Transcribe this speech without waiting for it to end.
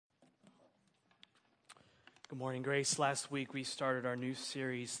Good morning, Grace. Last week we started our new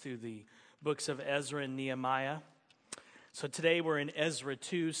series through the books of Ezra and Nehemiah. So today we're in Ezra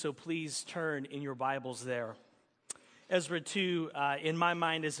 2, so please turn in your Bibles there. Ezra 2, in my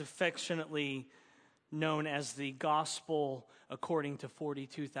mind, is affectionately known as the gospel according to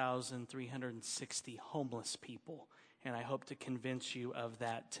 42,360 homeless people. And I hope to convince you of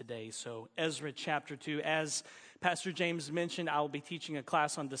that today. So Ezra chapter 2, as Pastor James mentioned, I will be teaching a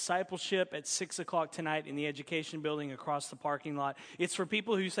class on discipleship at 6 o'clock tonight in the education building across the parking lot. It's for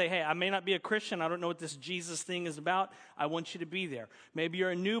people who say, hey, I may not be a Christian. I don't know what this Jesus thing is about. I want you to be there. Maybe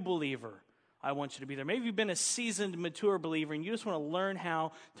you're a new believer. I want you to be there. Maybe you've been a seasoned, mature believer and you just want to learn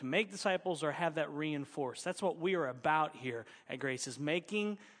how to make disciples or have that reinforced. That's what we are about here at Grace, is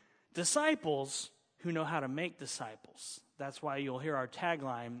making disciples who know how to make disciples. That's why you'll hear our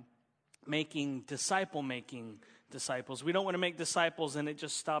tagline, making disciples. We don't want to make disciples and it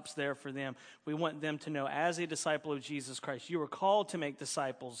just stops there for them. We want them to know, as a disciple of Jesus Christ, you are called to make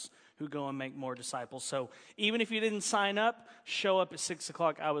disciples who go and make more disciples. So even if you didn't sign up, show up at 6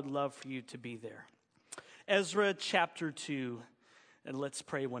 o'clock. I would love for you to be there. Ezra chapter 2, and let's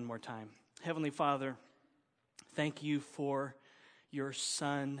pray one more time. Heavenly Father, thank you for your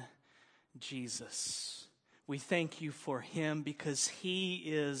Son, Jesus. We thank you for him because he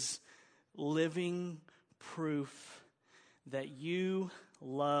is living proof that you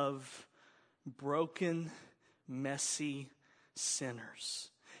love broken, messy sinners.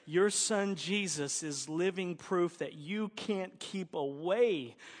 Your Son Jesus is living proof that you can't keep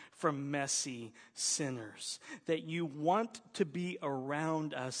away from messy sinners, that you want to be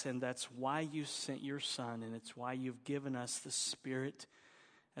around us, and that's why you sent your Son, and it's why you've given us the Spirit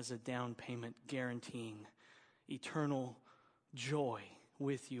as a down payment guaranteeing eternal joy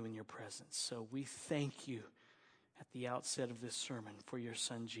with you in your presence. So we thank you at the outset of this sermon for your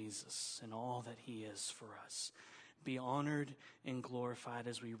Son Jesus and all that he is for us. Be honored and glorified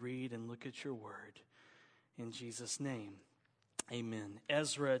as we read and look at your word. In Jesus' name, amen.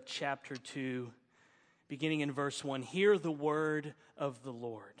 Ezra chapter 2, beginning in verse 1. Hear the word of the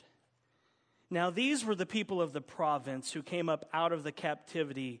Lord. Now these were the people of the province who came up out of the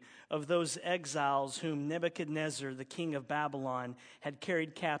captivity of those exiles whom Nebuchadnezzar, the king of Babylon, had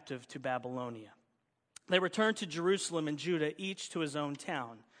carried captive to Babylonia. They returned to Jerusalem and Judah, each to his own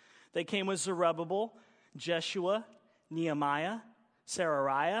town. They came with Zerubbabel, Jeshua, Nehemiah,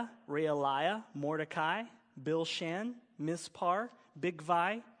 Seraiah, Realiah, Mordecai, Bilshan, Mispar,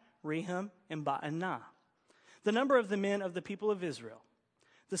 Bigvai, Rehum, and Baanah. The number of the men of the people of Israel: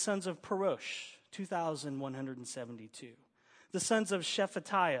 the sons of Parosh, 2,172. The sons of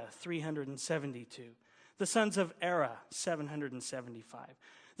Shephatiah, 372. The sons of Era, 775.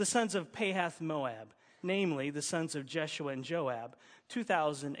 The sons of Pahath Moab, namely the sons of Jeshua and Joab,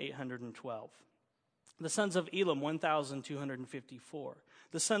 2,812. The sons of Elam, 1,254.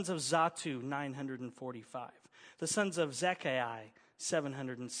 The sons of Zatu, 945. The sons of Zechai,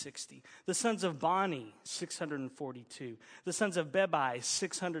 760. The sons of Bani, 642. The sons of Bebai,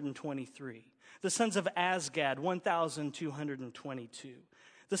 623. The sons of Azgad, 1,222.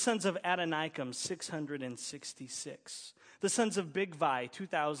 The sons of Adonikam, 666. The sons of Bigvai,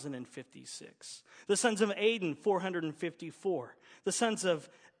 2,056. The sons of Aden, 454. The sons of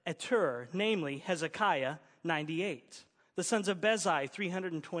Etur, namely Hezekiah, 98. The sons of Bezai,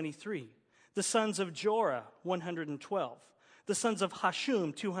 323. The sons of Jorah, 112. The sons of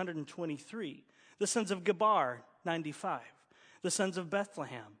Hashum, 223. The sons of Gebar, 95. The sons of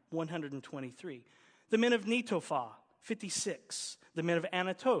Bethlehem, 123. The men of Netophah, 56. The men of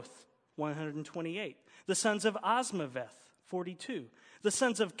Anatoth, 128. The sons of Asmaveth, 42. The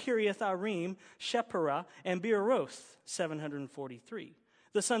sons of Kiriath-Arim, Shepherah, and Beeroth, 743.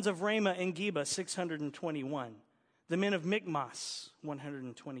 The sons of Ramah and Geba, 621. The men of Michmas,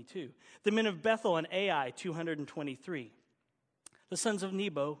 122. The men of Bethel and Ai, 223. The sons of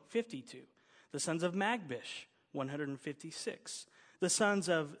Nebo, 52. The sons of Magbish, 156. The sons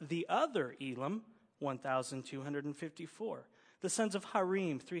of the other Elam, 1,254. The sons of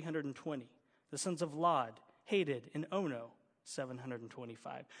Harim, 320. The sons of Lod, Hadid, and Ono,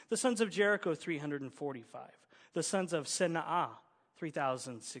 725. The sons of Jericho, 345. The sons of Senaah,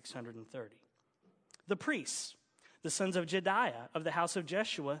 3,630. The priests: the sons of Jediah of the house of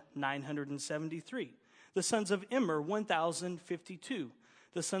Jeshua, 973. The sons of Immer, 1,052.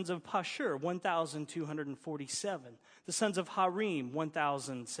 The sons of Pashur, 1,247. The sons of Harim,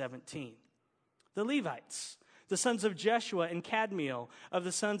 1,017. The Levites: the sons of Jeshua and Kadmiel of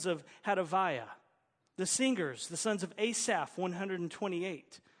the sons of Hadaviah. The singers: the sons of Asaph,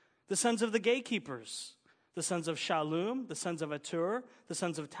 128. The sons of the gatekeepers: The sons of Shallum, the sons of Atur, the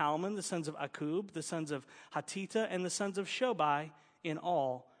sons of Talmon, the sons of Akub, the sons of Hatita, and the sons of Shobai, in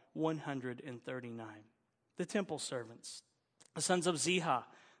all 139. The temple servants, the sons of Ziha,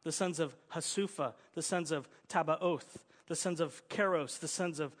 the sons of Hasufa, the sons of Tabaoth, the sons of Keros, the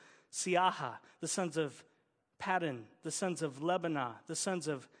sons of Siaha, the sons of Paddan, the sons of Lebanah, the sons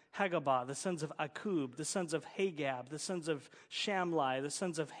of Hagabah, the sons of Akub, the sons of Hagab, the sons of Shamlai, the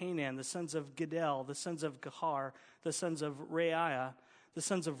sons of Hanan, the sons of Gedel, the sons of Gahar, the sons of Reiah, the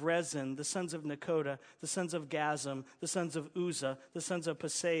sons of Rezin, the sons of Nakoda, the sons of Gazam, the sons of Uzzah, the sons of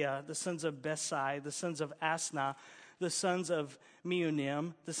Paseah, the sons of Besai, the sons of Asna, the sons of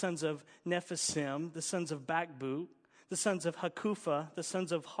Meunim, the sons of Nephisim, the sons of Bakbuk, the sons of Hakupha, the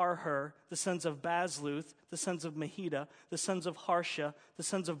sons of Harhur, the sons of Bazluth, the sons of Mahida, the sons of Harsha, the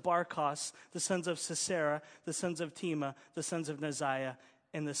sons of Barkos, the sons of Sisera, the sons of Tema, the sons of Neziah,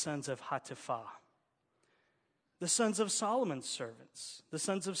 and the sons of Hatipha. The sons of Solomon's servants, the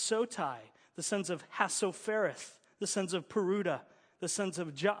sons of Sotai, the sons of Hassophereth, the sons of Peruda, the sons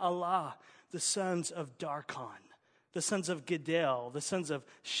of Jaalah, the sons of Darkon, the sons of Gedel, the sons of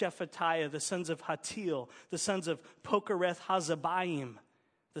Shephatiah, the sons of Hatil, the sons of Pokereth Hazabaim,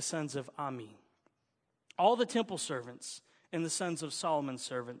 the sons of Ami. All the temple servants and the sons of Solomon's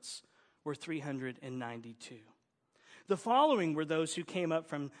servants were 392. The following were those who came up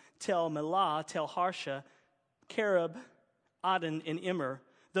from Tel Melah, Tel Harsha, Kerub, Adan, and Immer,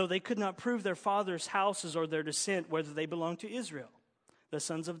 though they could not prove their fathers' houses or their descent, whether they belonged to Israel. The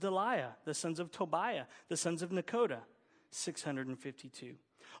sons of Deliah, the sons of Tobiah, the sons of Nakoda, 652.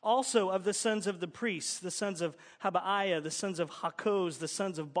 Also of the sons of the priests, the sons of Habaiah, the sons of Hakkoz, the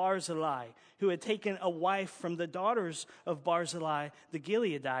sons of Barzillai, who had taken a wife from the daughters of Barzillai the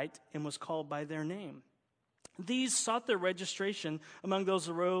Gileadite and was called by their name. These sought their registration among those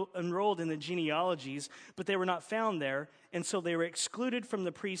enrolled in the genealogies, but they were not found there, and so they were excluded from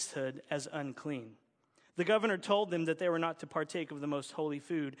the priesthood as unclean. The governor told them that they were not to partake of the most holy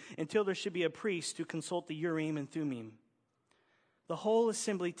food until there should be a priest to consult the Urim and Thummim. The whole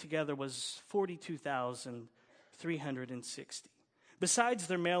assembly together was 42,360. Besides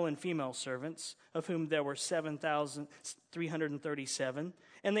their male and female servants, of whom there were 7,337,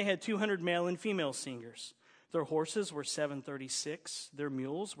 and they had 200 male and female singers. Their horses were 736, their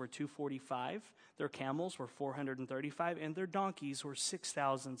mules were 245, their camels were 435, and their donkeys were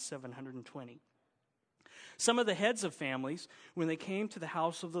 6,720. Some of the heads of families, when they came to the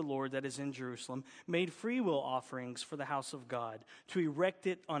house of the Lord that is in Jerusalem, made freewill offerings for the house of God to erect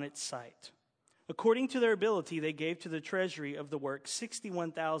it on its site. According to their ability, they gave to the treasury of the work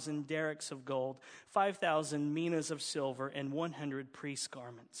 61,000 derricks of gold, 5,000 minas of silver, and 100 priest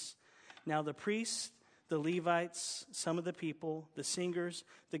garments. Now the priests, the Levites, some of the people, the singers,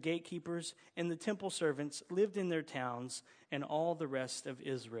 the gatekeepers, and the temple servants lived in their towns, and all the rest of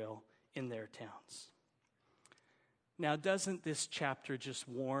Israel in their towns. Now, doesn't this chapter just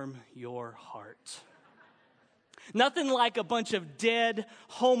warm your heart? Nothing like a bunch of dead,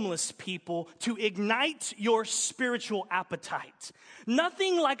 homeless people to ignite your spiritual appetite.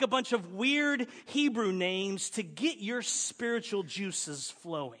 Nothing like a bunch of weird Hebrew names to get your spiritual juices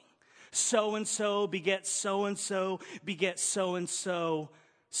flowing. So-and-so begets so-and-so begets so-and-so.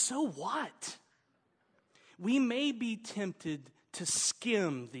 So what? We may be tempted to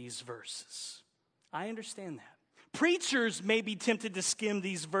skim these verses. I understand that. Preachers may be tempted to skim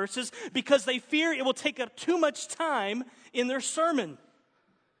these verses because they fear it will take up too much time in their sermon.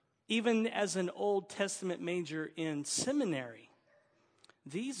 Even as an Old Testament major in seminary,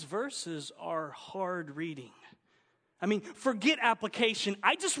 these verses are hard reading. I mean, forget application.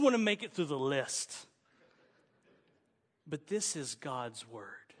 I just want to make it through the list. But this is God's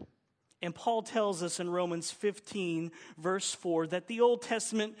word. And Paul tells us in Romans 15, verse 4, that the Old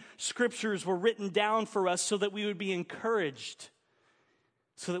Testament scriptures were written down for us so that we would be encouraged,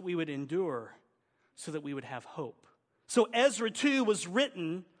 so that we would endure, so that we would have hope. So Ezra 2 was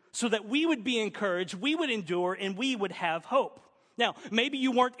written so that we would be encouraged, we would endure, and we would have hope. Now, maybe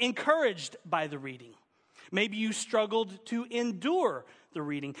you weren't encouraged by the reading. Maybe you struggled to endure the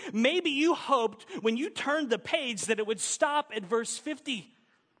reading. Maybe you hoped when you turned the page that it would stop at verse 50.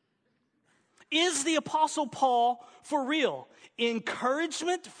 Is the Apostle Paul for real?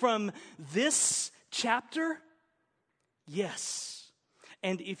 Encouragement from this chapter? Yes.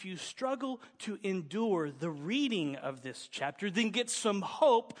 And if you struggle to endure the reading of this chapter, then get some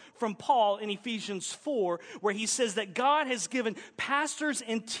hope from Paul in Ephesians 4, where he says that God has given pastors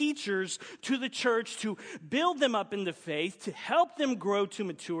and teachers to the church to build them up in the faith, to help them grow to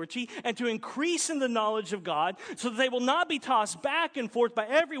maturity, and to increase in the knowledge of God, so that they will not be tossed back and forth by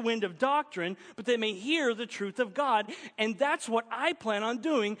every wind of doctrine, but they may hear the truth of God. And that's what I plan on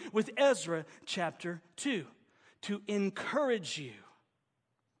doing with Ezra chapter 2, to encourage you,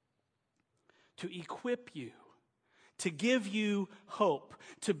 to equip you, to give you hope,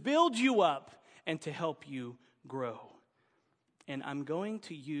 to build you up, and to help you grow. And I'm going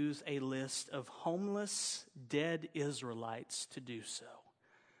to use a list of homeless, dead Israelites to do so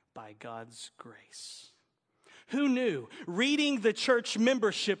by God's grace. Who knew reading the church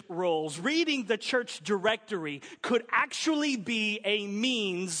membership rolls, reading the church directory could actually be a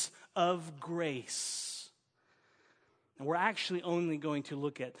means of grace? And we're actually only going to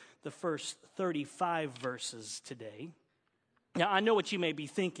look at the first 35 verses today. Now, I know what you may be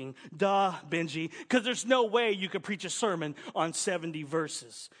thinking. Duh, Benji, because there's no way you could preach a sermon on 70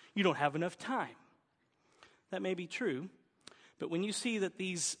 verses. You don't have enough time. That may be true. But when you see that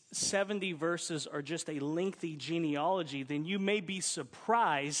these 70 verses are just a lengthy genealogy, then you may be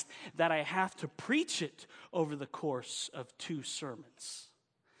surprised that I have to preach it over the course of 2 sermons.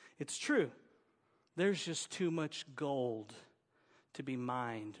 It's true. There's just too much gold to be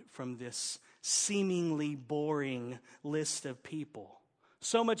mined from this seemingly boring list of people.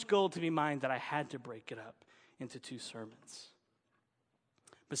 So much gold to be mined that I had to break it up into 2 sermons.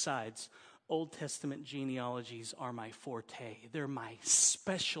 Besides, Old Testament genealogies are my forte. They're my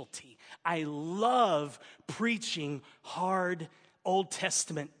specialty. I love preaching hard Old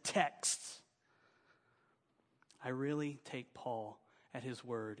Testament texts. I really take Paul at his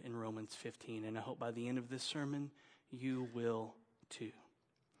word in Romans 15, and I hope by the end of this sermon, you will too.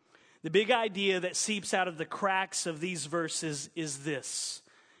 The big idea that seeps out of the cracks of these verses is this: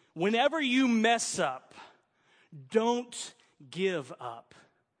 whenever you mess up, don't give up.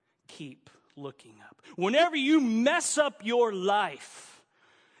 Keep looking up. Whenever you mess up your life,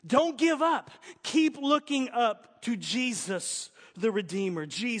 don't give up. Keep looking up to Jesus, the Redeemer,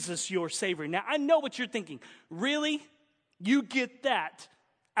 Jesus, your Savior. Now, I know what you're thinking. Really? You get that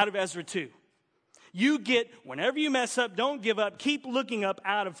out of Ezra 2. You get, whenever you mess up, don't give up, keep looking up,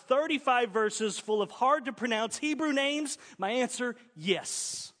 out of 35 verses full of hard to pronounce Hebrew names? My answer,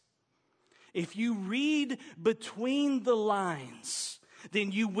 yes. If you read between the lines,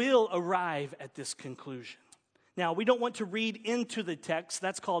 then you will arrive at this conclusion. Now, we don't want to read into the text.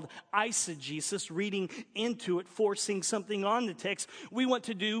 That's called eisegesis, reading into it, forcing something on the text. We want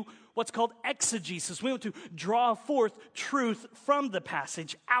to do what's called exegesis. We want to draw forth truth from the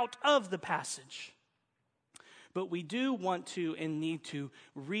passage, out of the passage. But we do want to and need to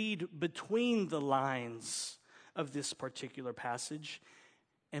read between the lines of this particular passage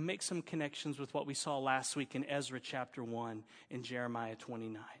and make some connections with what we saw last week in Ezra chapter 1 and Jeremiah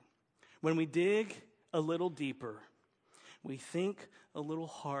 29. When we dig a little deeper, we think a little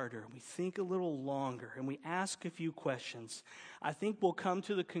harder, we think a little longer, and we ask a few questions, I think we'll come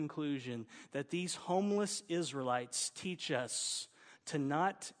to the conclusion that these homeless Israelites teach us to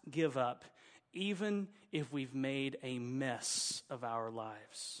not give up, even if we've made a mess of our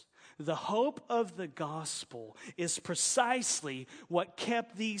lives. The hope of the gospel is precisely what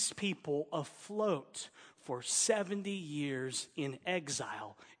kept these people afloat for 70 years in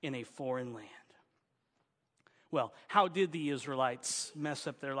exile in a foreign land. Well, how did the Israelites mess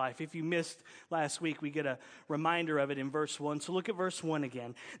up their life? If you missed last week, we get a reminder of it in verse 1. So look at verse 1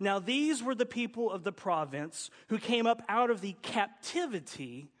 again. Now these were the people of the province who came up out of the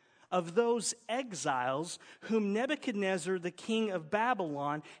captivity of those exiles whom Nebuchadnezzar, the king of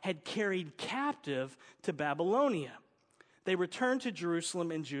Babylon, had carried captive to Babylonia. They returned to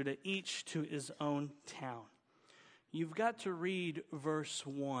Jerusalem and Judah, each to his own town. You've got to read verse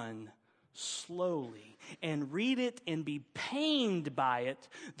 1 slowly and read it and be pained by it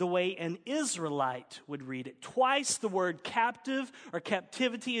the way an Israelite would read it. Twice the word captive or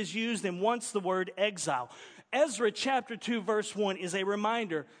captivity is used, and once the word exile. Ezra chapter 2 verse 1 is a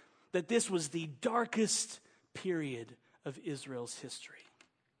reminder that this was the darkest period of Israel's history.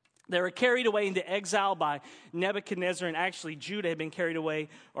 They were carried away into exile by Nebuchadnezzar, and actually Judah had been carried away,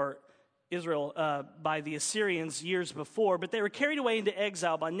 or Israel, by the Assyrians years before, but they were carried away into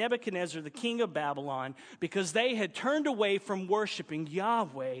exile by Nebuchadnezzar, the king of Babylon, because they had turned away from worshiping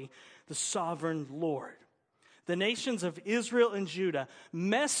Yahweh, the sovereign Lord. The nations of Israel and Judah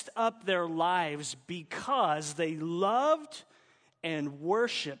messed up their lives because they loved and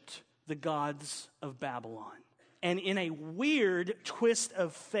worshipped the gods of Babylon. And in a weird twist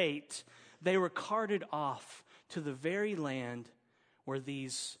of fate, they were carted off to the very land where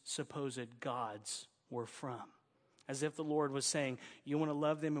these supposed gods were from. As if the Lord was saying, you want to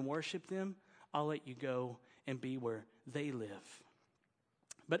love them and worship them? I'll let you go and be where they live.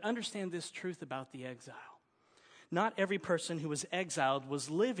 But understand this truth about the exile. Not every person who was exiled was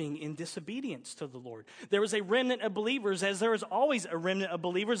living in disobedience to the Lord. There was a remnant of believers, as there is always a remnant of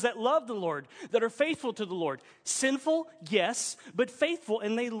believers that love the Lord, that are faithful to the Lord. Sinful, yes, but faithful,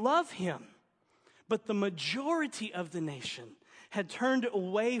 and they love him. But the majority of the nation had turned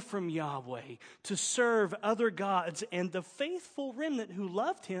away from Yahweh to serve other gods, and the faithful remnant who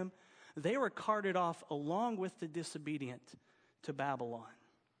loved him, they were carted off along with the disobedient to Babylon.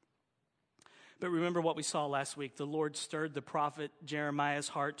 But remember what we saw last week. The Lord stirred the prophet Jeremiah's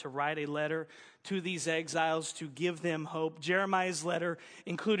heart to write a letter to these exiles to give them hope. Jeremiah's letter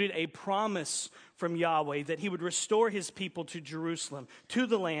included a promise from Yahweh that he would restore his people to Jerusalem, to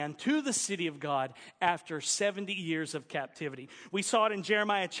the land, to the city of God after 70 years of captivity. We saw it in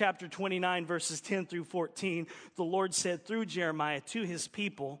Jeremiah chapter 29, verses 10 through 14. The Lord said through Jeremiah to his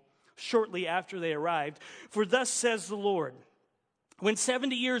people shortly after they arrived, "For thus says the Lord, when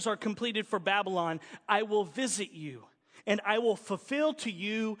 70 years are completed for Babylon, I will visit you, and I will fulfill to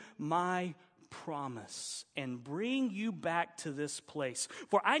you my promise and bring you back to this place.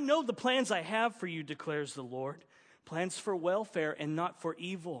 For I know the plans I have for you, declares the Lord, plans for welfare and not for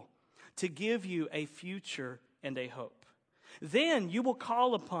evil, to give you a future and a hope. Then you will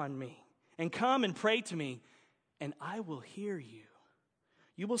call upon me and come and pray to me, and I will hear you.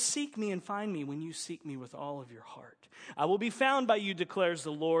 You will seek me and find me when you seek me with all of your heart. I will be found by you, declares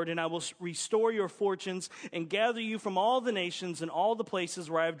the Lord, and I will restore your fortunes and gather you from all the nations and all the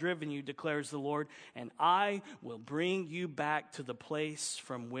places where I have driven you, declares the Lord, and I will bring you back to the place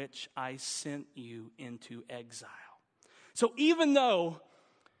from which I sent you into exile." So even though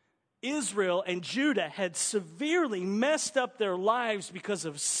Israel and Judah had severely messed up their lives because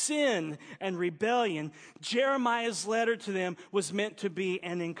of sin and rebellion, Jeremiah's letter to them was meant to be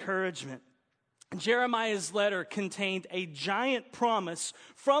an encouragement. Jeremiah's letter contained a giant promise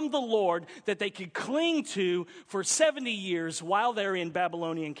from the Lord that they could cling to for 70 years while they're in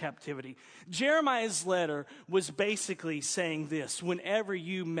Babylonian captivity. Jeremiah's letter was basically saying this: whenever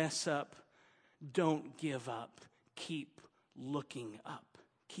you mess up, don't give up. Keep looking up.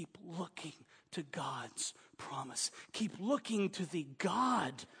 Keep looking to God's promise. Keep looking to the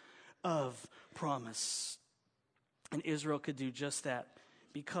God of promise. And Israel could do just that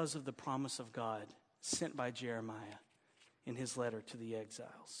because of the promise of God sent by Jeremiah in his letter to the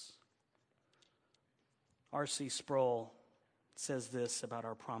exiles. R.C. Sproul says this about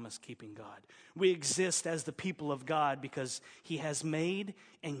our promise-keeping God: we exist as the people of God because he has made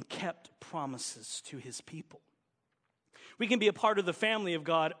and kept promises to his people. We can be a part of the family of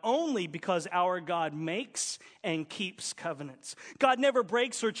God only because our God makes and keeps covenants. God never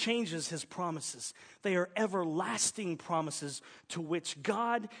breaks or changes his promises. They are everlasting promises to which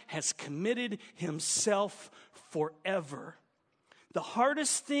God has committed himself forever. The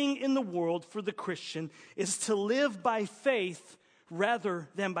hardest thing in the world for the Christian is to live by faith rather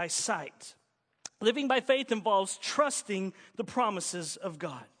than by sight. Living by faith involves trusting the promises of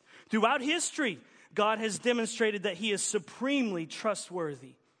God. Throughout history, God has demonstrated that he is supremely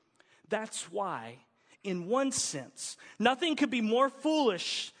trustworthy. That's why, in one sense, nothing could be more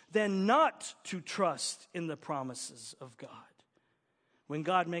foolish than not to trust in the promises of God. When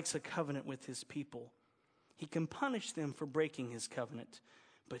God makes a covenant with his people, he can punish them for breaking his covenant,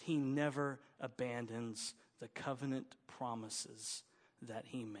 but he never abandons the covenant promises that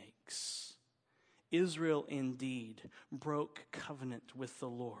he makes. Israel indeed broke covenant with the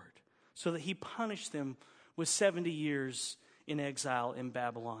Lord, so that he punished them with 70 years in exile in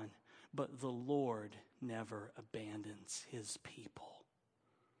Babylon. But the Lord never abandons his people.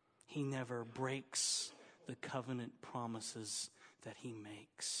 He never breaks the covenant promises that he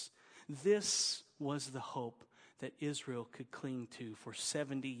makes. This was the hope that Israel could cling to for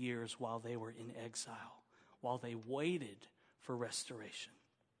 70 years while they were in exile, while they waited for restoration.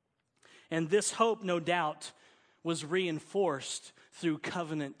 And this hope, no doubt, was reinforced through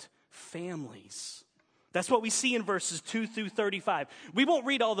covenant families. That's what we see in verses 2 through 35. We won't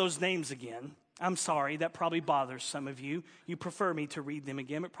read all those names again. I'm sorry, that probably bothers some of you. You prefer me to read them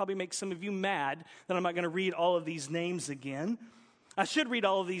again. It probably makes some of you mad that I'm not going to read all of these names again. I should read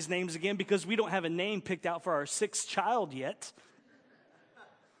all of these names again because we don't have a name picked out for our 6th child yet.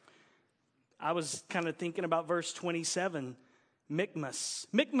 I was kind of thinking about verse 27, Michmas.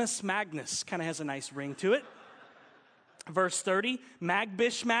 Michmas Magnus kind of has a nice ring to it. Verse 30,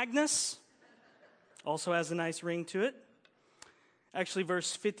 Magbish Magnus. Also has a nice ring to it. Actually,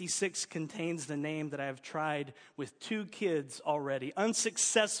 verse 56 contains the name that I've tried with 2 kids already,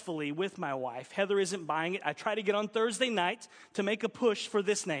 unsuccessfully with my wife. Heather isn't buying it. I tried to get on Thursday night to make a push for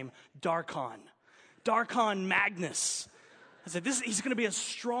this name, Darkon. Darkon Magnus. I said, he's going to be a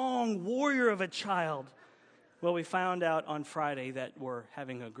strong warrior of a child. Well, we found out on Friday that we're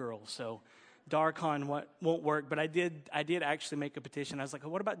having a girl, so Darkon won't work. But I did actually make a petition. I was like,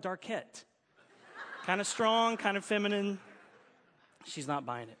 what about Darkette? Kind of strong, kind of feminine. She's not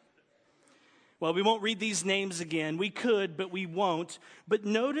buying it. Well, we won't read these names again. We could, but we won't. But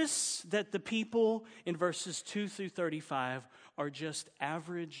notice that the people in verses 2 through 35 are just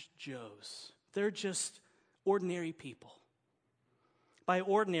average Joes. They're just ordinary people. By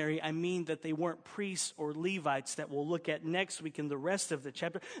ordinary, I mean that they weren't priests or Levites that we'll look at next week in the rest of the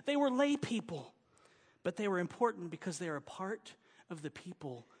chapter. They were lay people, but they were important because they are a part of the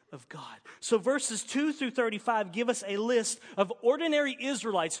people of God. So verses 2 through 35 give us a list of ordinary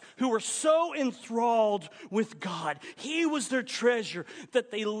Israelites who were so enthralled with God. He was their treasure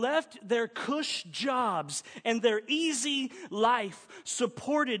that they left their cush jobs and their easy life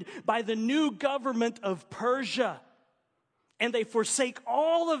supported by the new government of Persia. And they forsake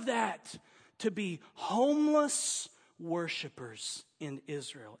all of that to be homeless worshipers in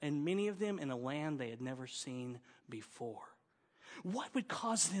Israel, and many of them in a land they had never seen before. What would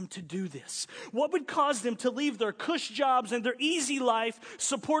cause them to do this? What would cause them to leave their cush jobs and their easy life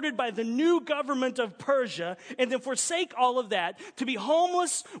supported by the new government of Persia and then forsake all of that to be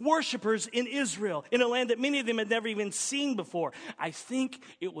homeless worshipers in Israel, in a land that many of them had never even seen before? I think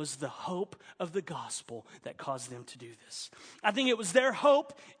it was the hope of the gospel that caused them to do this. I think it was their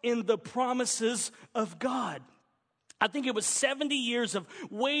hope in the promises of God. I think it was 70 years of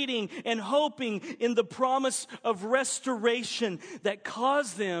waiting and hoping in the promise of restoration that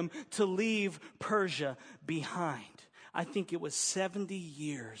caused them to leave Persia behind. I think it was 70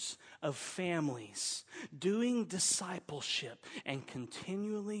 years of families doing discipleship and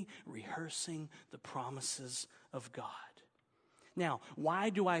continually rehearsing the promises of God. Now, why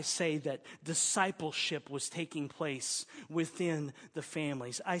do I say that discipleship was taking place within the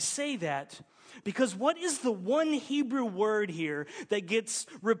families? I say that because what is the one Hebrew word here that gets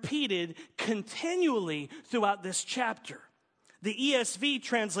repeated continually throughout this chapter? The ESV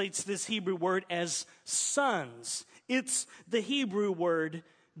translates this Hebrew word as sons. It's the Hebrew word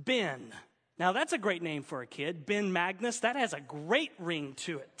Ben. Now, that's a great name for a kid. Ben Magnus, that has a great ring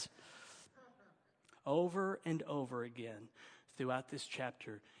to it. Over and over again, throughout this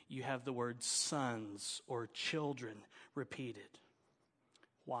chapter, you have the word sons or children repeated.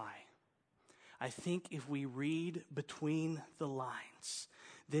 Why? I think if we read between the lines,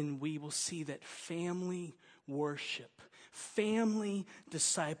 then we will see that family worship, family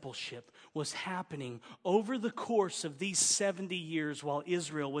discipleship was happening over the course of these 70 years while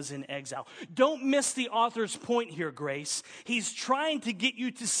Israel was in exile. Don't miss the author's point here, Grace. He's trying to get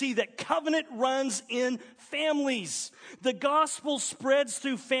you to see that covenant runs in families. The gospel spreads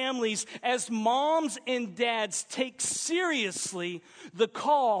through families as moms and dads take seriously the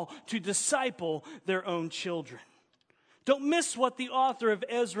call to disciple their own children. Don't miss what the author of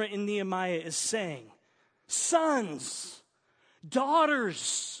Ezra and Nehemiah is saying. Sons,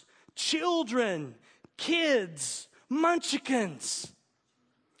 daughters, children, kids, munchkins.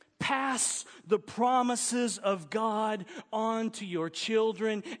 Pass the promises of God on to your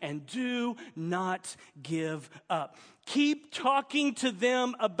children and do not give up. Keep talking to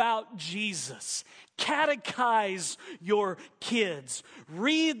them about Jesus. Catechize your kids.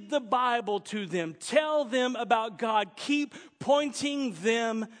 Read the Bible to them. Tell them about God. Keep pointing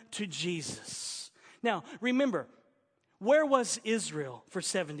them to Jesus. Now, remember, where was Israel for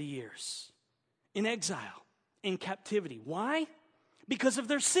 70 years? In exile, in captivity. Why? Because of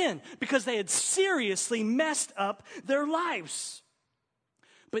their sin. Because they had seriously messed up their lives.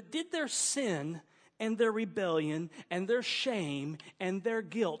 But did their sin and their rebellion and their shame and their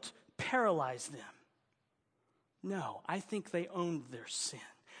guilt paralyze them? No, I think they owned their sin.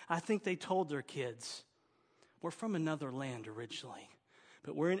 I think they told their kids, we're from another land originally,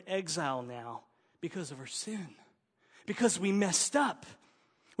 but we're in exile now because of our sin. Because we messed up.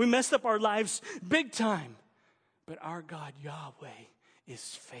 We messed up our lives big time. But our God, Yahweh, is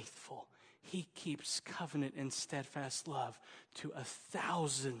faithful. He keeps covenant and steadfast love to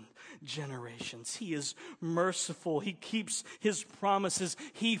 1,000 generations. He is merciful. He keeps his promises.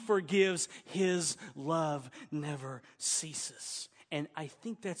 He forgives. His love never ceases. And I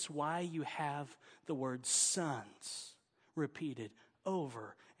think that's why you have the word sons repeated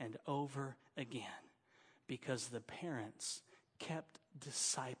over and over again. Because the parents kept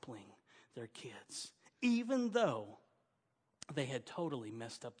discipling their kids, even though they had totally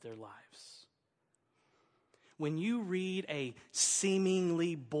messed up their lives. When you read a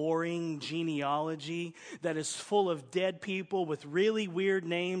seemingly boring genealogy that is full of dead people with really weird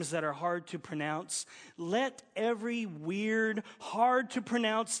names that are hard to pronounce, let every weird, hard to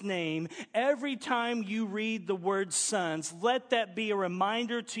pronounce name, every time you read the word sons, let that be a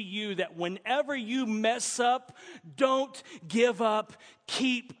reminder to you that whenever you mess up, don't give up,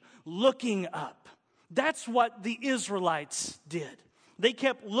 keep looking up. That's what the Israelites did. They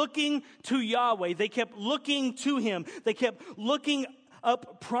kept looking to Yahweh. They kept looking to Him. They kept looking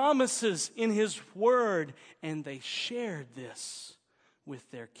up promises in His Word. And they shared this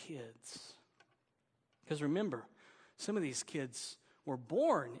with their kids. Because remember, some of these kids were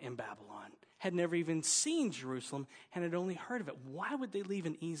born in Babylon, had never even seen Jerusalem, and had only heard of it. Why would they leave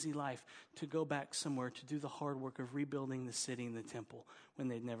an easy life to go back somewhere to do the hard work of rebuilding the city and the temple when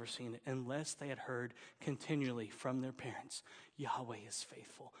they'd never seen it, unless they had heard continually from their parents, Yahweh is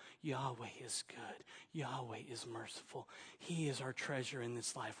faithful, Yahweh is good, Yahweh is merciful. He is our treasure in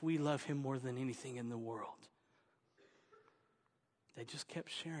this life. We love Him more than anything in the world. They just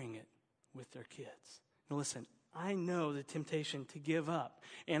kept sharing it with their kids. Now listen, I know the temptation to give up,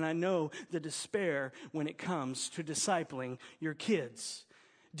 and I know the despair when it comes to discipling your kids.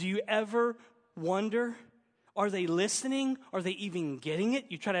 Do you ever wonder, are they listening? Are they even getting it?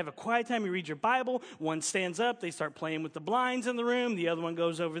 You try to have a quiet time, you read your Bible, one stands up, they start playing with the blinds in the room, the other one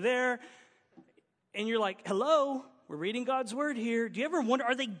goes over there, and you're like, hello, we're reading God's Word here. Do you ever wonder,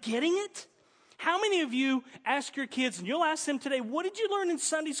 are they getting it? How many of you ask your kids, and you'll ask them today, what did you learn in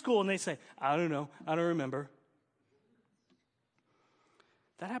Sunday school? And they say, I don't know, I don't remember.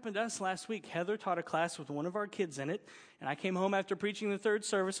 That happened to us last week. Heather taught a class with one of our kids in it, and I came home after preaching the third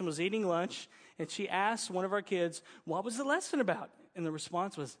service and was eating lunch, and she asked one of our kids, what was the lesson about? And the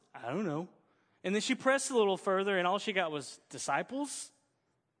response was, I don't know. And then she pressed a little further, and all she got was disciples.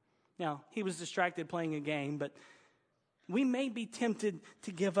 Now, he was distracted playing a game, but we may be tempted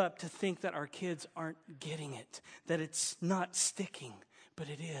to give up, to think that our kids aren't getting it, that it's not sticking. But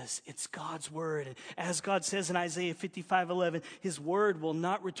it is. It's God's Word. And as God says in Isaiah 55:11, His Word will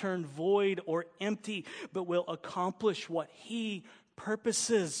not return void or empty, but will accomplish what He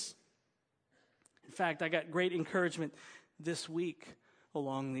purposes. In fact, I got great encouragement this week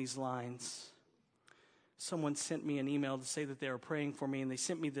along these lines. Someone sent me an email to say that they were praying for me, and they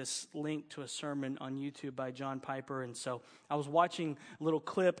sent me this link to a sermon on YouTube by John Piper. And so I was watching a little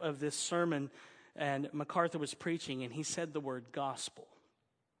clip of this sermon, and MacArthur was preaching, and he said the word gospel.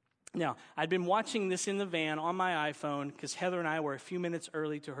 Now, I'd been watching this in the van on my iPhone because Heather and I were a few minutes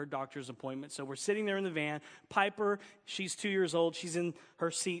early to her doctor's appointment. So we're sitting there in the van. Piper, she's 2 years old. She's in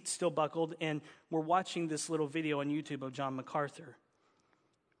her seat, still buckled. And we're watching this little video on YouTube of John MacArthur.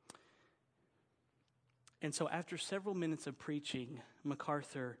 And so after several minutes of preaching,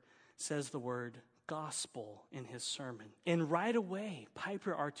 MacArthur says the word gospel in his sermon. And right away,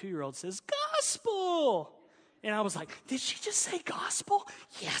 Piper, our 2-year-old, says, gospel! And I was like, did she just say gospel?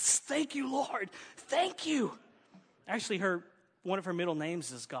 Yes, thank you, Lord. Thank you. Actually, one of her middle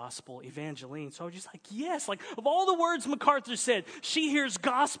names is Gospel, Evangeline. So I was just like, yes. Like, of all the words MacArthur said, she hears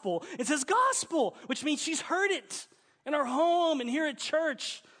gospel. It says gospel, which means she's heard it in our home and here at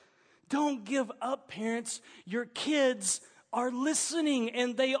church. Don't give up, parents. Your kids are listening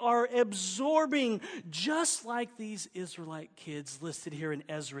and they are absorbing, just like these Israelite kids listed here in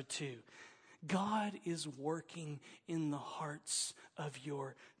Ezra 2. God is working in the hearts of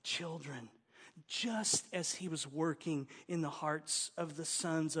your children, just as He was working in the hearts of the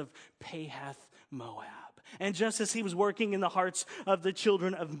sons of Pahath Moab, and just as He was working in the hearts of the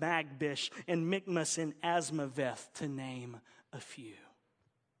children of Magbish and Michmas and Asmaveth, to name a few.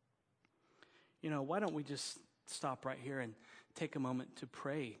 You know, why don't we just stop right here and take a moment to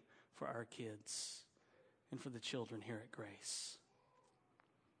pray for our kids and for the children here at Grace.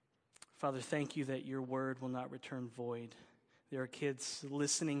 Father, thank you that your word will not return void. There are kids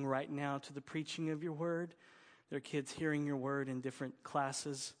listening right now to the preaching of your word. There are kids hearing your word in different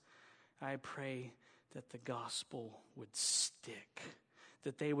classes. I pray that the gospel would stick,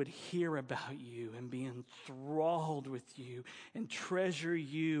 that they would hear about you and be enthralled with you and treasure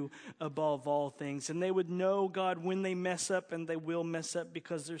you above all things. And they would know, God, when they mess up, and they will mess up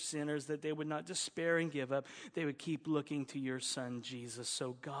because they're sinners, that they would not despair and give up. They would keep looking to your Son, Jesus.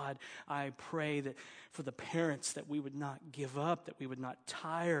 So, God, I pray that for the parents, that we would not give up, that we would not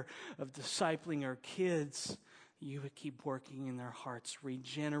tire of discipling our kids. You would keep working in their hearts,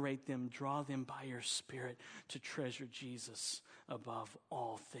 regenerate them, draw them by your Spirit to treasure Jesus above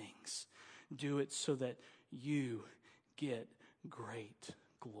all things. Do it so that you get great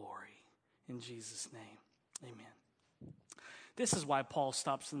glory. In Jesus' name, amen. This is why Paul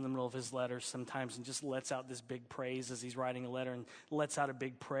stops in the middle of his letter sometimes and just lets out this big praise as he's writing a letter and lets out a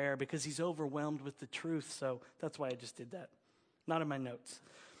big prayer because he's overwhelmed with the truth. So that's why I just did that. Not in my notes.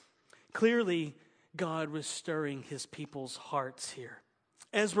 Clearly, God was stirring his people's hearts here.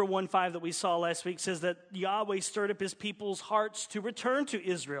 Ezra 1:5 that we saw last week says that Yahweh stirred up his people's hearts to return to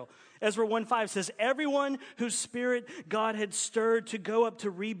Israel. Ezra 1:5 says, everyone whose spirit God had stirred to go up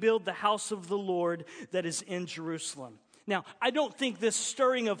to rebuild the house of the Lord that is in Jerusalem. Now, I don't think this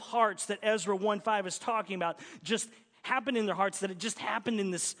stirring of hearts that Ezra 1:5 is talking about just happened in their hearts, that it just happened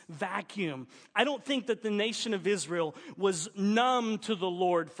in this vacuum. I don't think that the nation of Israel was numb to the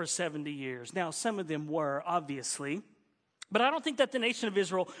Lord for 70 years. Now, some of them were, obviously. But I don't think that the nation of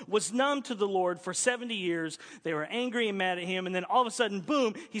Israel was numb to the Lord for 70 years. They were angry and mad at him. And then all of a sudden,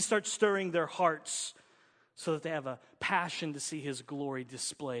 boom, he starts stirring their hearts so that they have a passion to see his glory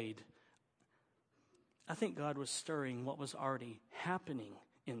displayed. I think God was stirring what was already happening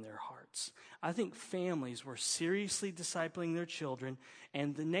in their hearts. I think families were seriously discipling their children,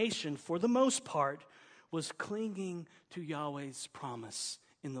 and the nation, for the most part, was clinging to Yahweh's promise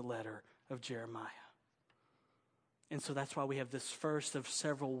in the letter of Jeremiah. And so that's why we have this first of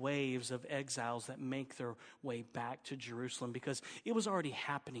several waves of exiles that make their way back to Jerusalem, because it was already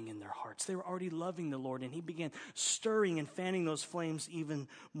happening in their hearts. They were already loving the Lord, and he began stirring and fanning those flames even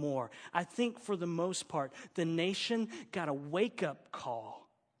more. I think for the most part, the nation got a wake-up call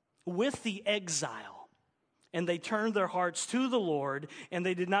with the exile, and they turned their hearts to the Lord, and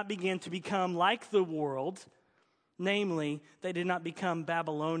they did not begin to become like the world. Namely, they did not become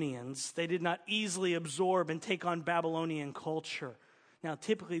Babylonians. They did not easily absorb and take on Babylonian culture. Now,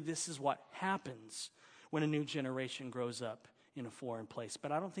 typically, this is what happens when a new generation grows up in a foreign place.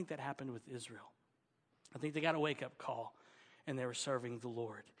 But I don't think that happened with Israel. I think they got a wake-up call, and they were serving the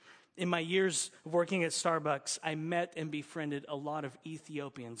Lord. In my years of working at Starbucks, I met and befriended a lot of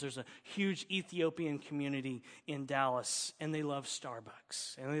Ethiopians. There's a huge Ethiopian community in Dallas, and they love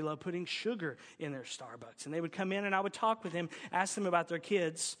Starbucks. And they love putting sugar in their Starbucks. And they would come in, and I would talk with them, ask them about their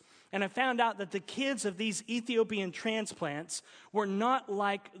kids. And I found out that the kids of these Ethiopian transplants were not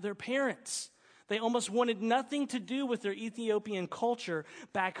like their parents. They almost wanted nothing to do with their Ethiopian culture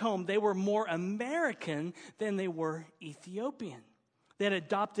back home. They were more American than they were Ethiopian. They had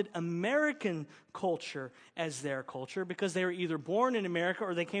adopted American culture as their culture because they were either born in America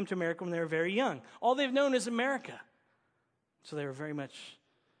or they came to America when they were very young. All they've known is America. So they were very much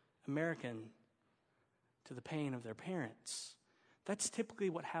American to the pain of their parents. That's typically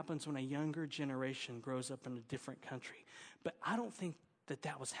what happens when a younger generation grows up in a different country. But I don't think that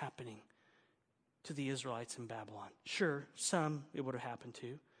that was happening to the Israelites in Babylon. Sure, some it would have happened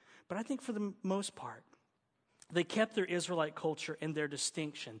to. But I think for the most part, they kept their Israelite culture and their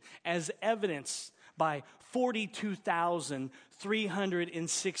distinction, as evidenced by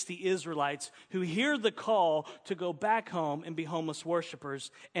 42,360 Israelites who hear the call to go back home and be homeless worshipers,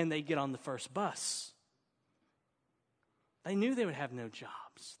 and they get on the first bus. They knew they would have no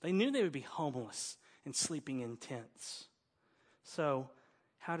jobs. They knew they would be homeless and sleeping in tents. So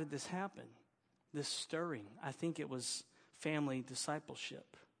how did this happen? This stirring, I think it was family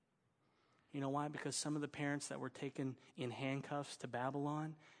discipleship. You know why? Because some of the parents that were taken in handcuffs to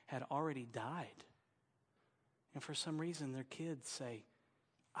Babylon had already died. And for some reason, their kids say,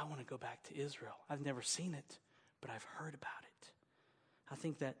 I want to go back to Israel. I've never seen it, but I've heard about it. I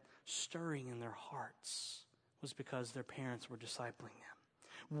think that stirring in their hearts was because their parents were discipling them.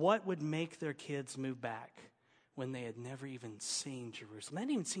 What would make their kids move back when they had never even seen Jerusalem? They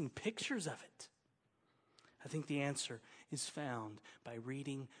hadn't even seen pictures of it. I think the answer is found by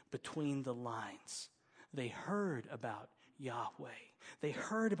reading between the lines. They heard about Yahweh. They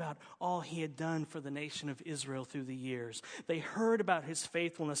heard about all he had done for the nation of Israel through the years. They heard about his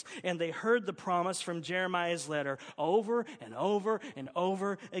faithfulness, and they heard the promise from Jeremiah's letter over and over and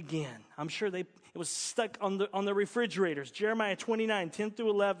over again. I'm sure it was stuck on the refrigerators. Jeremiah 29, 10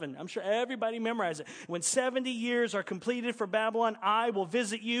 through 11. I'm sure everybody memorized it. When 70 years are completed for Babylon, I will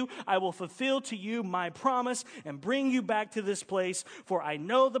visit you. I will fulfill to you my promise and bring you back to this place. For I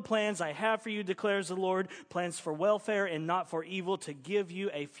know the plans I have for you, declares the Lord, plans for welfare and not for evil, to give you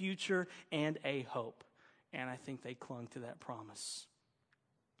a future and a hope. And I think they clung to that promise.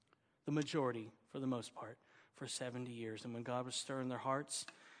 The majority, for the most part, for 70 years. And when God was stirring their hearts,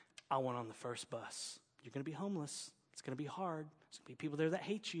 I went on the first bus. You're going to be homeless. It's going to be hard. There's going to be people there that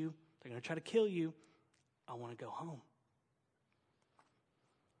hate you. They're going to try to kill you. I want to go home.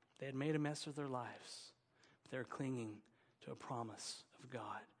 They had made a mess of their lives, but they were clinging to a promise of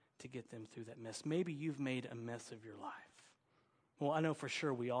God to get them through that mess. Maybe you've made a mess of your life. Well, I know for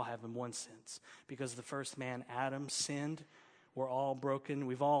sure we all have in one sense, because the first man, Adam, sinned. We're all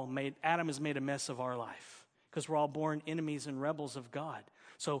broken. Adam has made a mess of our life because we're all born enemies and rebels of God.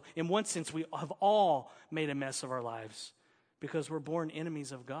 So in one sense, we have all made a mess of our lives because we're born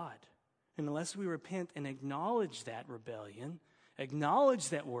enemies of God. And unless we repent and acknowledge that rebellion, acknowledge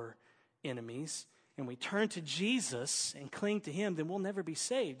that we're enemies, and we turn to Jesus and cling to him, then we'll never be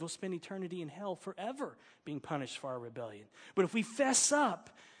saved. We'll spend eternity in hell forever being punished for our rebellion. But if we fess up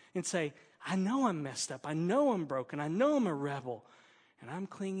and say, I know I'm messed up, I know I'm broken, I know I'm a rebel, and I'm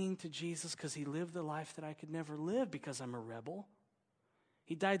clinging to Jesus because he lived the life that I could never live because I'm a rebel.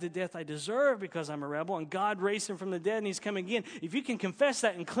 He died the death I deserve because I'm a rebel, and God raised him from the dead and he's coming again. If you can confess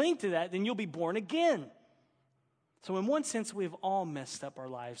that and cling to that, then you'll be born again. So in one sense, we've all messed up our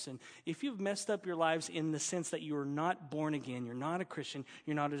lives. And if you've messed up your lives in the sense that you are not born again, you're not a Christian,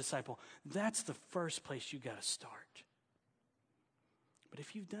 you're not a disciple, that's the first place you got to start. But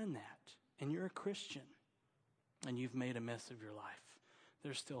if you've done that and you're a Christian and you've made a mess of your life,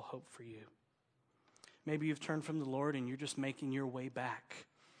 there's still hope for you. Maybe you've turned from the Lord and you're just making your way back.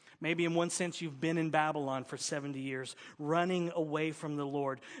 Maybe in one sense you've been in Babylon for 70 years, running away from the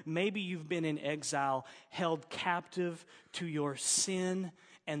Lord. Maybe you've been in exile, held captive to your sin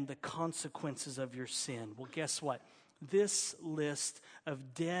and the consequences of your sin. Well, guess what? This list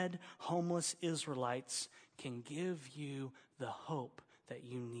of dead, homeless Israelites can give you the hope that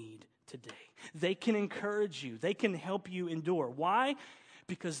you need today. They can encourage you. They can help you endure. Why?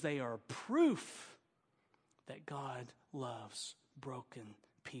 Because they are proof that God loves broken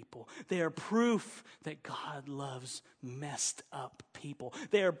people. They are proof that God loves messed up people.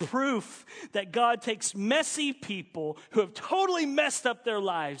 They are proof that God takes messy people who have totally messed up their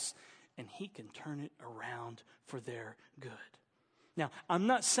lives and he can turn it around for their good. Now, I'm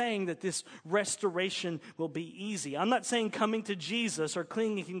not saying that this restoration will be easy. I'm not saying coming to Jesus or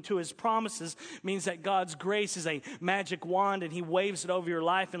clinging to his promises means that God's grace is a magic wand and he waves it over your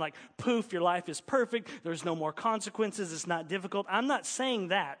life and like, poof, your life is perfect. There's no more consequences. It's not difficult. I'm not saying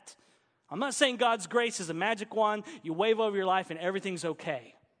that. I'm not saying God's grace is a magic wand. You wave over your life and everything's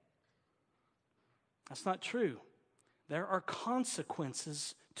okay. That's not true. There are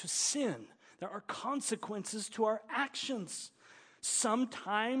consequences to sin. There are consequences to our actions.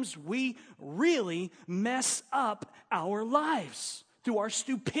 Sometimes we really mess up our lives through our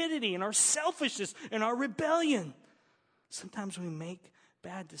stupidity and our selfishness and our rebellion. Sometimes we make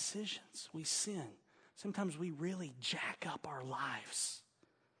bad decisions. We sin. Sometimes we really jack up our lives.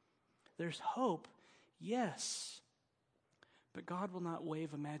 There's hope, yes, but God will not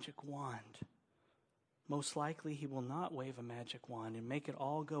wave a magic wand. Most likely he will not wave a magic wand and make it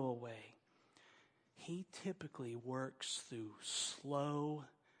all go away. He typically works through slow,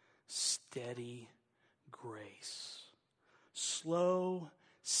 steady grace. Slow,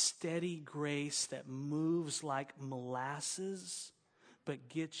 steady grace that moves like molasses, but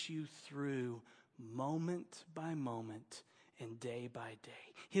gets you through moment by moment and day by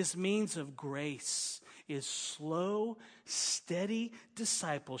day. His means of grace is slow, steady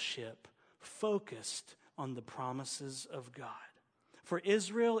discipleship focused on the promises of God. For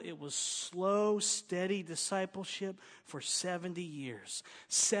Israel, it was slow, steady discipleship for 70 years.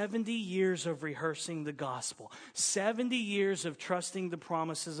 70 years of rehearsing the gospel. 70 years of trusting the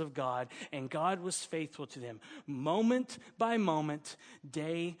promises of God. And God was faithful to them, moment by moment,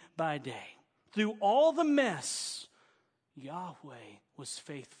 day by day. Through all the mess, Yahweh was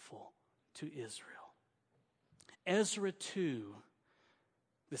faithful to Israel. Ezra 2,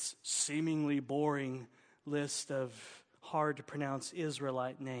 this seemingly boring list of hard to pronounce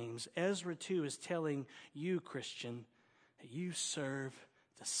Israelite names. Ezra 2 is telling you, Christian, that you serve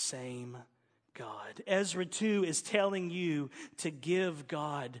the same God. Ezra 2 is telling you to give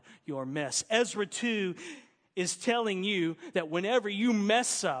God your mess. Ezra 2 is telling you that whenever you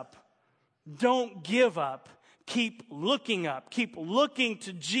mess up, don't give up. Keep looking up. Keep looking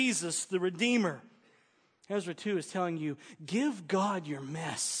to Jesus, the Redeemer. Ezra 2 is telling you, give God your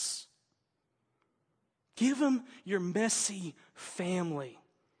mess. Give him your messy family.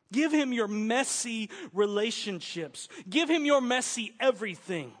 Give him your messy relationships. Give him your messy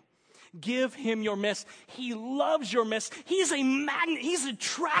everything. Give him your mess. He loves your mess. He's a magnet. He's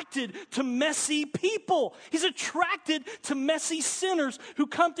attracted to messy people. He's attracted to messy sinners who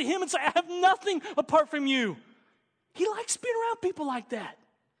come to him and say, I have nothing apart from you. He likes being around people like that.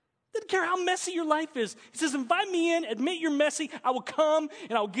 Doesn't care how messy your life is. He says, invite me in, admit you're messy. I will come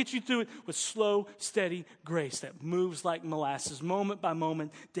and I will get you through it with slow, steady grace that moves like molasses, moment by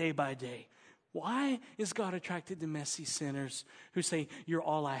moment, day by day. Why is God attracted to messy sinners who say, you're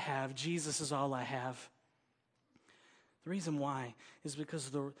all I have, Jesus is all I have? The reason why is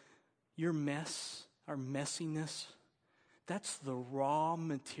because your mess, our messiness, that's the raw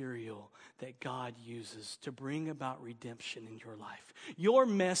material that God uses to bring about redemption in your life. Your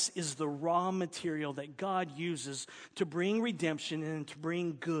mess is the raw material that God uses to bring redemption and to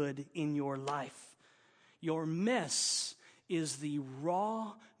bring good in your life. Your mess is the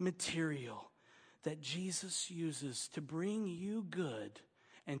raw material that Jesus uses to bring you good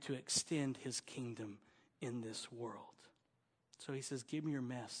and to extend his kingdom in this world. So he says, give me your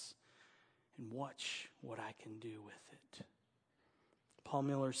mess and watch what I can do with it. Paul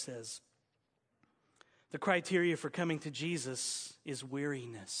Miller says, the criteria for coming to Jesus is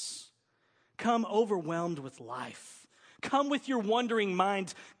weariness. Come overwhelmed with life. Come with your wandering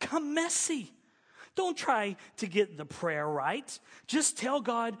mind. Come messy. Don't try to get the prayer right. Just tell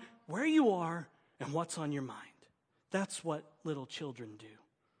God where you are and what's on your mind. That's what little children do.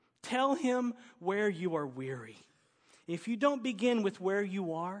 Tell him where you are weary. If you don't begin with where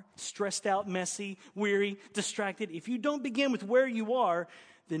you are, stressed out, messy, weary, distracted, if you don't begin with where you are,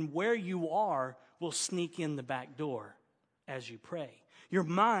 then where you are will sneak in the back door as you pray. Your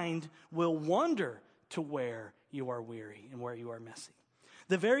mind will wander to where you are weary and where you are messy.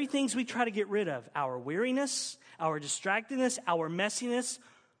 The very things we try to get rid of, our weariness, our distractedness, our messiness,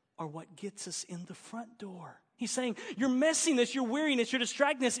 are what gets us in the front door. He's saying your messiness, your weariness, your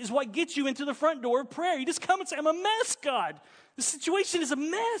distractedness is what gets you into the front door of prayer. You just come and say, I'm a mess, God. The situation is a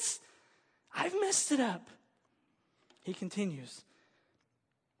mess. I've messed it up. He continues.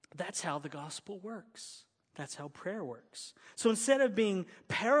 That's how the gospel works. That's how prayer works. So instead of being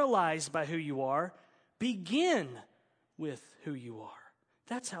paralyzed by who you are, begin with who you are.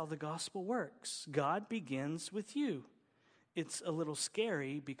 That's how the gospel works. God begins with you. It's a little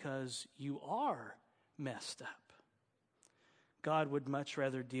scary because you are messed up. God would much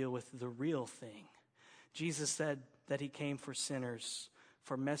rather deal with the real thing. Jesus said that he came for sinners,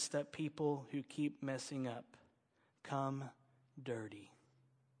 for messed up people who keep messing up. Come dirty.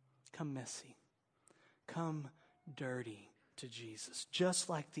 Come messy. Come dirty to Jesus, just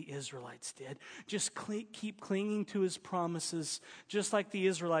like the Israelites did. Just keep clinging to his promises, just like the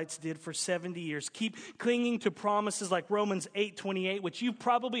Israelites did for 70 years. Keep clinging to promises like Romans 8:28, which you've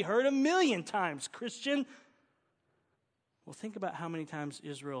probably heard a million times, Christian. Well, think about how many times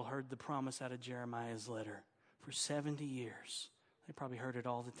Israel heard the promise out of Jeremiah's letter. For 70 years. They probably heard it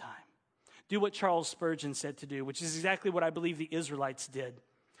all the time. Do what Charles Spurgeon said to do, which is exactly what I believe the Israelites did.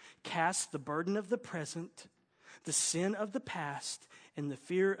 Cast the burden of the present, the sin of the past, and the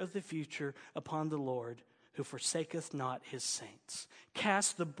fear of the future upon the Lord, who forsaketh not his saints.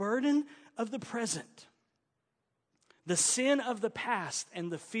 Cast the burden of the present, the sin of the past,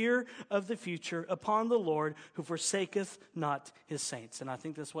 and the fear of the future upon the Lord, who forsaketh not his saints. And I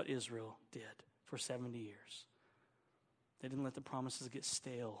think that's what Israel did for 70 years. They didn't let the promises get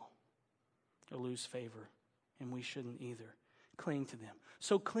stale or lose favor, and we shouldn't either. Cling to them.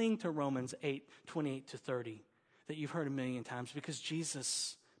 So cling to Romans 8:28-30 that you've heard a million times, because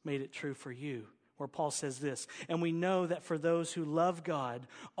Jesus made it true for you, where Paul says this, and we know that for those who love God,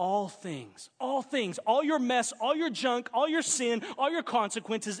 all things, all your mess, all your junk, all your sin, all your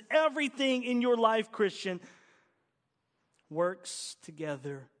consequences, everything in your life, Christian, works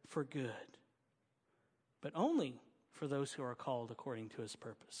together for good. But only for those who are called according to his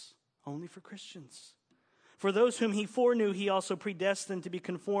purpose. Only for Christians. For those whom he foreknew, he also predestined to be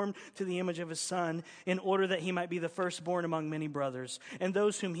conformed to the image of his Son, in order that he might be the firstborn among many brothers. And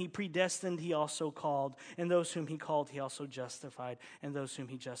those whom he predestined, he also called. And those whom he called, he also justified. And those whom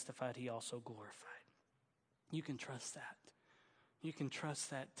he justified, he also glorified. You can trust that. You can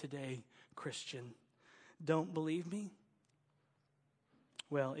trust that today, Christian. Don't believe me?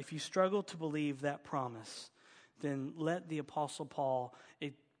 Well, if you struggle to believe that promise, then let the Apostle Paul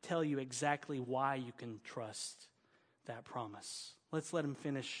tell you exactly why you can trust that promise. Let's let him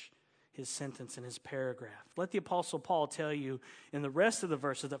finish his sentence in his paragraph. Let the Apostle Paul tell you in the rest of the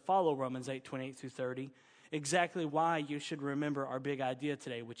verses that follow Romans 8:28-30 exactly why you should remember our big idea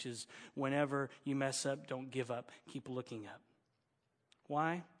today, which is whenever you mess up, don't give up. Keep looking up.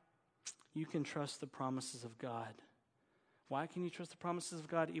 Why? You can trust the promises of God. Why can you trust the promises of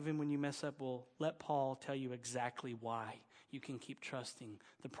God even when you mess up? Well, let Paul tell you exactly why you can keep trusting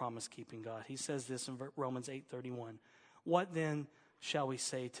the promise-keeping God. He says this in Romans 8:31. What then shall we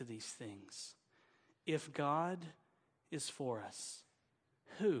say to these things? If God is for us,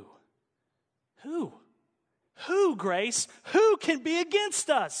 who, Grace, who can be against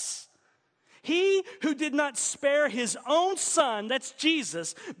us? He who did not spare his own Son, that's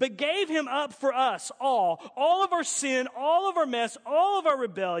Jesus, but gave him up for us all of our sin, all of our mess, all of our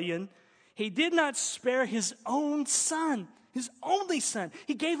rebellion, He did not spare his own son, his only son.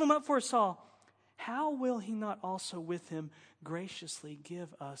 He gave him up for us all. How will he not also with him graciously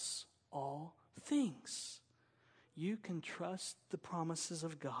give us all things? You can trust the promises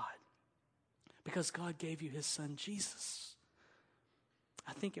of God because God gave you his son, Jesus.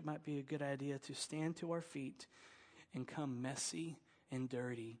 I think it might be a good idea to stand to our feet and come messy and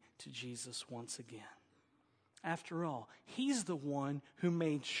dirty to Jesus once again. After all, he's the one who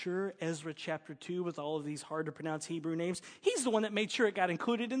made sure Ezra chapter 2 with all of these hard to pronounce Hebrew names, he's the one that made sure it got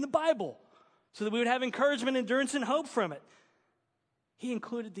included in the Bible so that we would have encouragement, endurance, and hope from it. He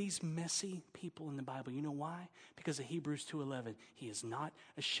included these messy people in the Bible. You know why? Because of Hebrews 2:11. He is not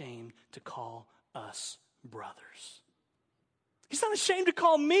ashamed to call us brothers. He's not ashamed to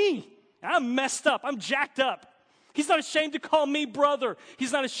call me. I'm messed up. I'm jacked up. He's not ashamed to call me brother.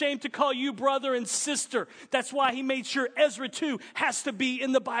 He's not ashamed to call you brother and sister. That's why he made sure Ezra 2 has to be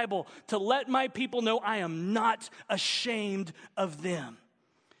in the Bible, to let my people know I am not ashamed of them.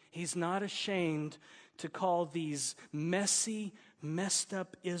 He's not ashamed to call these messy, messed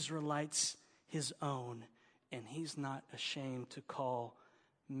up Israelites his own. And he's not ashamed to call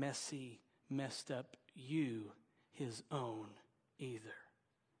messy, messed up you his own either.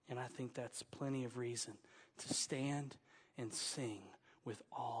 And I think that's plenty of reason to stand and sing with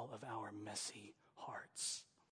all of our messy hearts.